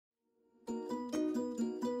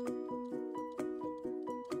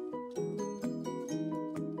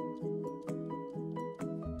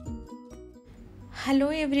Hello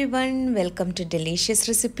everyone, welcome to Delicious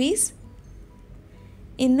Recipes.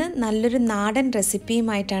 ഇന്ന് നല്ലൊരു നാടൻ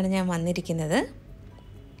റെസിപ്പിയുമായിട്ടാണ് ഞാൻ വന്നിരിക്കുന്നത്.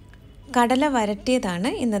 കടല വരട്ടിയതാണ്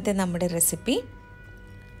ഇന്നത്തെ നമ്മുടെ റെസിപ്പി.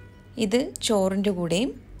 ഇത് ചോറിൻ്റെ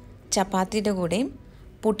കൂടെയും ചപ്പാത്തിയുടെ കൂടെയും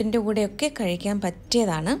പുട്ടിൻ്റെ കൂടെയൊക്കെ കഴിക്കാൻ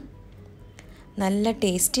പറ്റിയതാണ്. നല്ല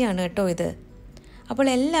ടേസ്റ്റിയാണ് കേട്ടോ ഇത്. അപ്പോൾ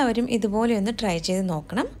എല്ലാവരും ഇതുപോലെ ഒന്ന് ട്രൈ ചെയ്ത്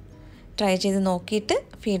നോക്കണം. ട്രൈ ചെയ്ത് നോക്കിയിട്ട്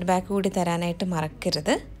ഫീഡ്ബാക്ക് കൂടി തരാനായിട്ട്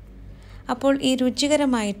മറക്കരുത്. അപ്പോൾ ഈ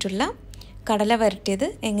രുചികരമായിട്ടുള്ള കടല വരട്ടിയത്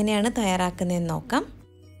എങ്ങനെയാണ് തയ്യാറാക്കുന്നതെന്ന് നോക്കാം.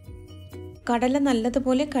 കടല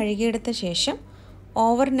നല്ലതുപോലെ കഴുകിയെടുത്ത ശേഷം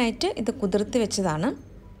ഓവർനൈറ്റ് ഇത് കുതിർത്തി വെച്ചതാണ്.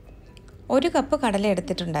 1 കപ്പ് കടല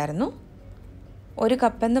എടുത്തിട്ടുണ്ടായിരുന്നു. 1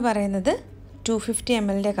 കപ്പ് എന്ന് പറയുന്നത് 250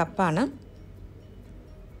 ml കപ്പാണ്.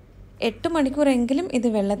 8 മണിക്കൂറെങ്കിലും ഇത്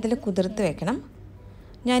വെള്ളത്തിൽ കുതിർത്ത് വെക്കണം.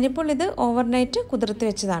 ഞാനിപ്പോൾ ഇത് ഓവർനൈറ്റ് കുതിർത്ത്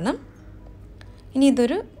വെച്ചതാണ്. ഇനി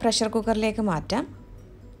ഇതൊരു പ്രഷർ കുക്കറിലേക്ക് മാറ്റാം.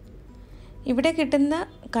 ഇവിടെ കിട്ടുന്ന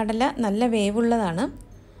കടല നല്ല വേവുള്ളതാണ്.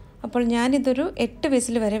 അപ്പോൾ ഞാനിതൊരു 8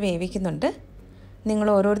 വിസിൽ വരെ വേവിക്കുന്നുണ്ട്. നിങ്ങൾ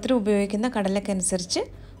ഓരോരുത്തരും ഉപയോഗിക്കുന്ന കടലക്കനുസരിച്ച്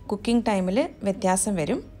കുക്കിംഗ് ടൈമിൽ വ്യത്യാസം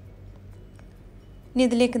വരും. ഇനി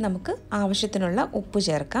ഇതിലേക്ക് നമുക്ക് ആവശ്യത്തിനുള്ള ഉപ്പ്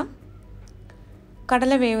ചേർക്കാം.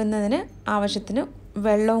 കടല വേവുന്നതിന് ആവശ്യത്തിന്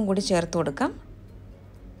വെള്ളവും കൂടി ചേർത്ത് കൊടുക്കാം.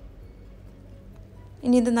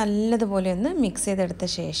 ഇനി ഇത് നല്ലതുപോലെ ഒന്ന് മിക്സ് ചെയ്തെടുത്ത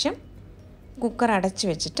ശേഷം കുക്കർ അടച്ച്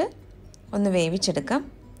വെച്ചിട്ട് ഒന്ന് വേവിച്ചെടുക്കാം.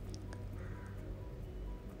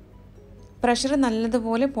 പ്രഷർ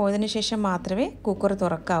നല്ലതുപോലെ പോയതിനു ശേഷം മാത്രമേ കുക്കർ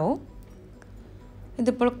തുറക്കാവൂ.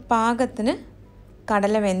 ഇതിപ്പോൾ പാകത്തിന്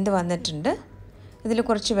കടല വെന്ത് വന്നിട്ടുണ്ട്. ഇതിൽ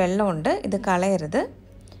കുറച്ച് വെള്ളമുണ്ട്, ഇത് കളയരുത്.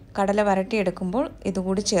 കടല വരട്ടിയെടുക്കുമ്പോൾ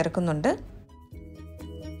ഇതുകൂടി ചേർക്കുന്നുണ്ട്.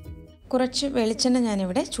 കുറച്ച് വെളിച്ചെണ്ണ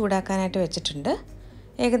ഞാനിവിടെ ചൂടാക്കാനായിട്ട് വെച്ചിട്ടുണ്ട്.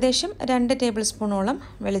 ഏകദേശം 2 ടേബിൾ സ്പൂണോളം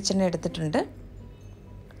വെളിച്ചെണ്ണ എടുത്തിട്ടുണ്ട്.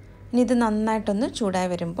 ഇനി ഇത് നന്നായിട്ടൊന്ന്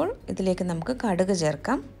ചൂടായി വരുമ്പോൾ ഇതിലേക്ക് നമുക്ക് കടുക്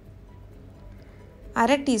ചേർക്കാം.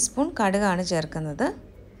 1/2 ടീസ്പൂൺ കടുകാണ് ചേർക്കുന്നത്.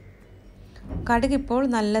 കടുക് ഇപ്പോൾ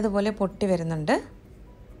നല്ലതുപോലെ പൊട്ടി വരുന്നുണ്ട്.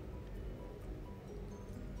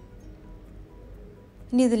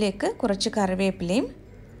 ഇനി ഇതിലേക്ക് കുറച്ച് കറിവേപ്പിലയും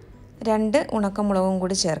 2 ഉണക്കമുളകും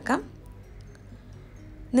കൂടി ചേർക്കാം.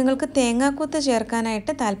 നിങ്ങൾക്ക് തേങ്ങാക്കൊത്ത്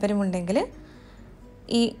ചേർക്കാനായിട്ട് താല്പര്യമുണ്ടെങ്കിൽ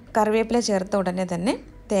ഈ കറിവേപ്പില ചേർത്ത ഉടനെ തന്നെ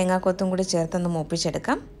തേങ്ങാക്കൊത്തും കൂടി ചേർത്തൊന്ന്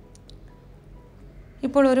മൂപ്പിച്ചെടുക്കാം.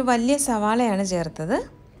 ഇപ്പോൾ ഒരു വലിയ സവാളയാണ് ചേർത്തത്.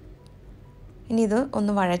 ഇനി ഇത്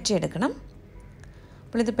ഒന്ന് വഴറ്റിയെടുക്കണം.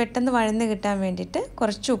 അപ്പോൾ ഇത് പെട്ടെന്ന് വഴന്ന് കിട്ടാൻ വേണ്ടിയിട്ട്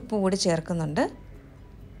കുറച്ച് ഉപ്പ് കൂടി ചേർക്കുന്നുണ്ട്.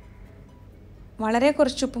 വളരെ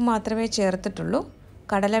കുറച്ച് ഉപ്പ് മാത്രമേ ചേർത്തിട്ടുള്ളൂ.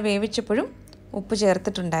 കടല വേവിച്ചപ്പോഴും ഉപ്പ്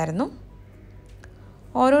ചേർത്തിട്ടുണ്ടായിരുന്നു.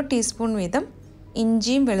 ഓരോ ടീസ്പൂൺ വീതം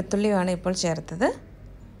ഇഞ്ചിയും വെളുത്തുള്ളിയുമാണ് ഇപ്പോൾ ചേർത്തത്.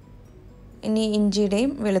 ഇനി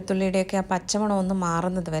ഇഞ്ചിയുടെയും വെളുത്തുള്ളിയുടെയൊക്കെ ആ പച്ചമണം ഒന്ന്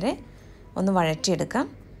മാറുന്നത് വരെ ഒന്ന് വഴറ്റിയെടുക്കാം.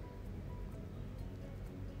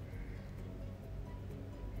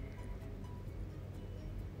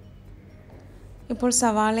 ഇപ്പോൾ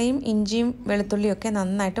സവാളയും ഇഞ്ചിയും വെളുത്തുള്ളിയൊക്കെ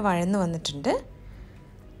നന്നായിട്ട് വഴന്നു വന്നിട്ടുണ്ട്.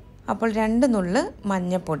 അപ്പോൾ 2 നുള്ള്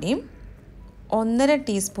മഞ്ഞൾപ്പൊടിയും 1/2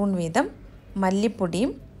 ടീസ്പൂൺ വീതം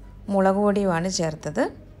മല്ലിപ്പൊടിയും മുളക് പൊടിയുമാണ് ചേർത്തത്.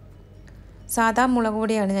 സാദാ മുളക്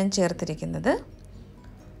പൊടിയാണ് ഞാൻ ചേർത്തിരിക്കുന്നത്.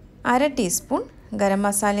 1/2 ടീസ്പൂൺ ഗരം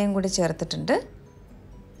മസാലയും കൂടി ചേർത്തിട്ടുണ്ട്.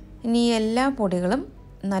 ഇനി എല്ലാ പൊടികളും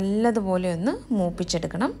നല്ലതുപോലെ ഒന്ന്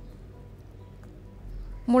മൂപ്പിച്ചെടുക്കണം.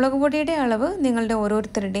 മുളക് പൊടിയുടെ അളവ് നിങ്ങളുടെ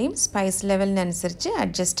ഓരോരുത്തരുടെയും സ്പൈസ് ലെവലിനനുസരിച്ച്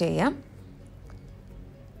അഡ്ജസ്റ്റ് ചെയ്യാം.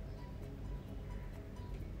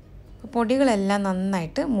 പൊടികളെല്ലാം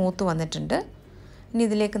നന്നായിട്ട് മൂത്ത് വന്നിട്ടുണ്ട്. ഇനി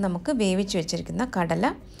ഇതിലേക്ക് നമുക്ക് വേവിച്ച് വെച്ചിരിക്കുന്ന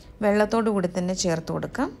കടല വെള്ളത്തോടു കൂടി തന്നെ ചേർത്ത്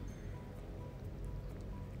കൊടുക്കാം.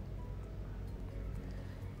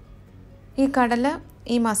 ഈ കടല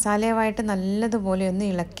ഈ മസാലയുമായിട്ട് നല്ലതുപോലെ ഒന്ന്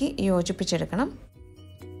ഇളക്കി യോജിപ്പിച്ചെടുക്കണം.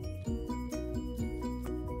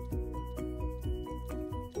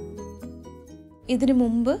 ഇതിനു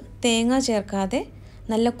മുമ്പ് തേങ്ങ ചേർക്കാതെ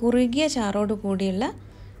നല്ല കുറുകിയ ചാറോട് കൂടിയുള്ള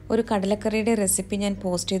ഒരു കടലക്കറിയുടെ റെസിപ്പി ഞാൻ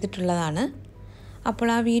പോസ്റ്റ് ചെയ്തിട്ടുള്ളതാണ്.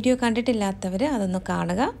 അപ്പോൾ ആ വീഡിയോ കണ്ടിട്ടില്ലാത്തവർ അതൊന്ന്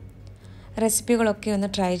കാണുക. റെസിപ്പികളൊക്കെ ഒന്ന്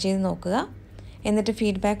ട്രൈ ചെയ്ത് നോക്കുക. എന്നിട്ട്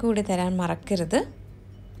ഫീഡ്ബാക്ക് കൂടി തരാൻ മറക്കരുത്.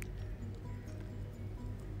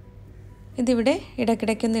 ഇതിവിടെ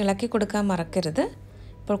ഇടയ്ക്കിടയ്ക്കൊന്ന് ഇളക്കി കൊടുക്കാൻ മറക്കരുത്.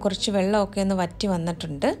 ഇപ്പോൾ കുറച്ച് വെള്ളമൊക്കെ ഒന്ന് വറ്റി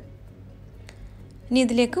വന്നിട്ടുണ്ട്. ഇനി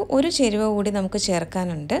ഇതിലേക്ക് ഒരു ചേരുവ കൂടി നമുക്ക്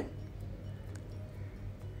ചേർക്കാനുണ്ട്.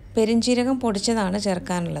 പെരിഞ്ജീരകം പൊടിച്ചതാണ്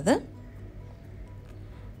ചേർക്കാനുള്ളത്.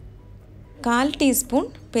 1/4 ടീസ്പൂൺ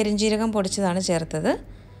പെരിഞ്ജീരകം പൊടിച്ചതാണ് ചേർത്തത്.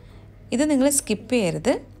 ഇത് നിങ്ങൾ സ്കിപ്പ്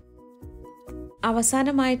ചെയ്യരുത്.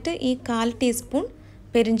 അവസാനമായിട്ട് ഈ 1/4 ടീസ്പൂൺ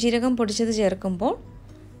പെരിഞ്ജീരകം പൊടിച്ചത് ചേർക്കുമ്പോൾ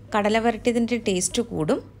കടല വരട്ടിയതിൻ്റെ ടേസ്റ്റ്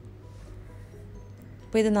കൂടും.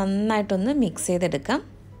 അപ്പോൾ ഇത് നന്നായിട്ടൊന്ന് മിക്സ് ചെയ്തെടുക്കാം.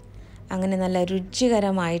 അങ്ങനെ നല്ല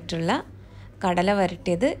രുചികരമായിട്ടുള്ള കടല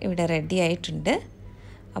വരട്ടിയത് ഇവിടെ റെഡി ആയിട്ടുണ്ട്.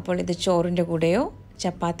 അപ്പോൾ ഇത് ചോറിൻ്റെ കൂടെയോ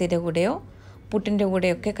ചപ്പാത്തിയുടെ കൂടെയോ പുട്ടിൻ്റെ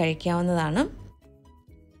കൂടെയൊക്കെ കഴിക്കാവുന്നതാണ്.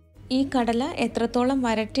 ഈ കടല എത്രത്തോളം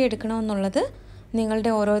വരട്ടിയെടുക്കണമെന്നുള്ളത്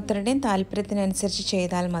നിങ്ങളുടെ ഓരോരുത്തരുടെയും താല്പര്യത്തിനനുസരിച്ച്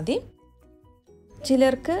ചെയ്താൽ മതി.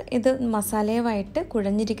 ചിലർക്ക് ഇത് മസാലയുമായിട്ട്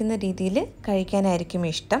കുഴഞ്ഞിരിക്കുന്ന രീതിയിൽ കഴിക്കാനായിരിക്കും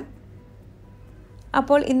ഇഷ്ടം.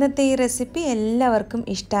 അപ്പോൾ ഇന്നത്തെ ഈ റെസിപ്പി എല്ലാവർക്കും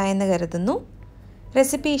ഇഷ്ടമായെന്ന് കരുതുന്നു.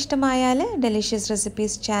 റെസിപ്പി ഇഷ്ടമായാൽ ഡെലീഷ്യസ്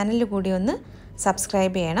റെസിപ്പീസ് ചാനൽ കൂടി ഒന്ന്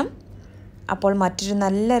സബ്സ്ക്രൈബ് ചെയ്യണം. അപ്പോൾ മറ്റൊരു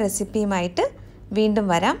നല്ല റെസിപ്പിയുമായിട്ട് വീണ്ടും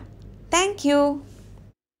വരാം. Thank you.